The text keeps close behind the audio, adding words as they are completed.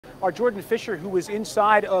our Jordan Fisher, who was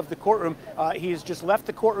inside of the courtroom. He has just left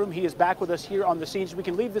the courtroom. He is back with us here on the scenes. We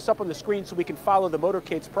can leave this up on the screen so we can follow the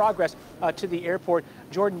motorcade's progress to the airport.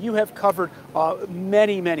 Jordan, you have covered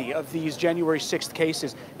many of these January 6th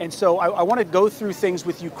cases, and so I want to go through things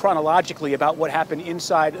with you chronologically about what happened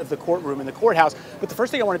inside of the courtroom in the courthouse. But the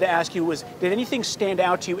first thing I wanted to ask you was, did anything stand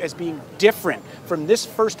out to you as being different from this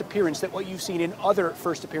first appearance than what you've seen in other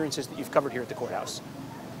first appearances that you've covered here at the courthouse?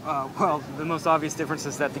 Well, the most obvious difference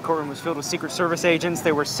is that the courtroom was filled with Secret Service agents.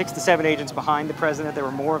 There were 6 to 7 agents behind the president. There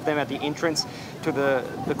were more of them at the entrance to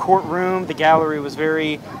the courtroom. The gallery was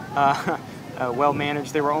very well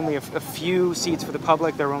managed. There were only a few seats for the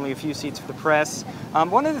public. There were only a few seats for the press.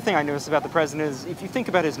 One other thing I noticed about the president is, if you think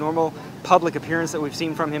about his normal public appearance that we've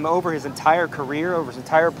seen from him over his entire career, over his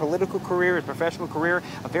entire political career, his professional career,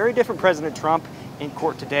 a very different President Trump in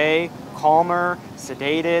court today. Calmer,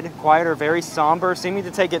 sedated, quieter, very somber, seeming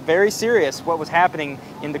to take it very serious what was happening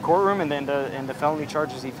in the courtroom and then the felony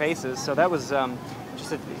charges he faces. So that was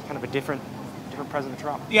just kind of a different President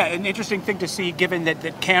Trump. Yeah, an interesting thing to see, given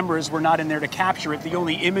that cameras were not in there to capture it. The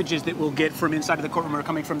only images that we'll get from inside of the courtroom are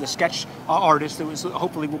coming from the sketch artist. That was,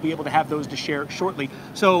 hopefully we'll be able to have those to share shortly.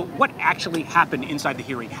 So what actually happened inside the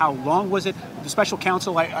hearing? How long was it? The special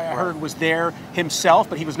counsel, I heard, was there himself,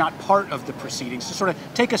 but he was not part of the proceedings. So sort of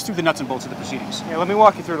take us through the nuts and bolts of the proceedings. Yeah, let me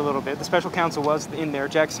walk you through it a little bit. The special counsel was in there.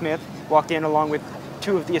 Jack Smith walked in along with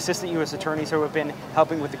 2 of the assistant U.S. attorneys who have been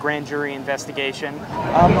helping with the grand jury investigation.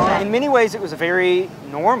 In many ways, it was a very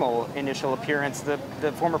normal initial appearance. The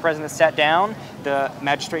former president sat down. The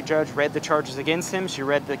magistrate judge read the charges against him. She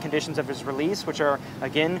read the conditions of his release, which are,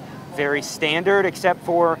 again, very standard, except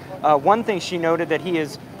for one thing she noted, that he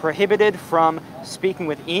is prohibited from speaking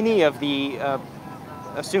with any of the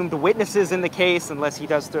assumed witnesses in the case unless he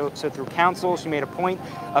does so through counsel. She made a point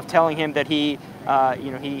of telling him that he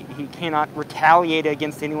cannot retaliate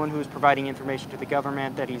against anyone who is providing information to the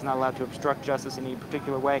government, that he's not allowed to obstruct justice in any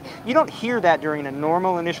particular way. You don't hear that during a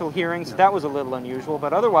normal initial hearing, so that was a little unusual,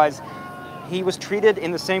 but otherwise he was treated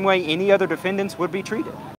in the same way any other defendants would be treated.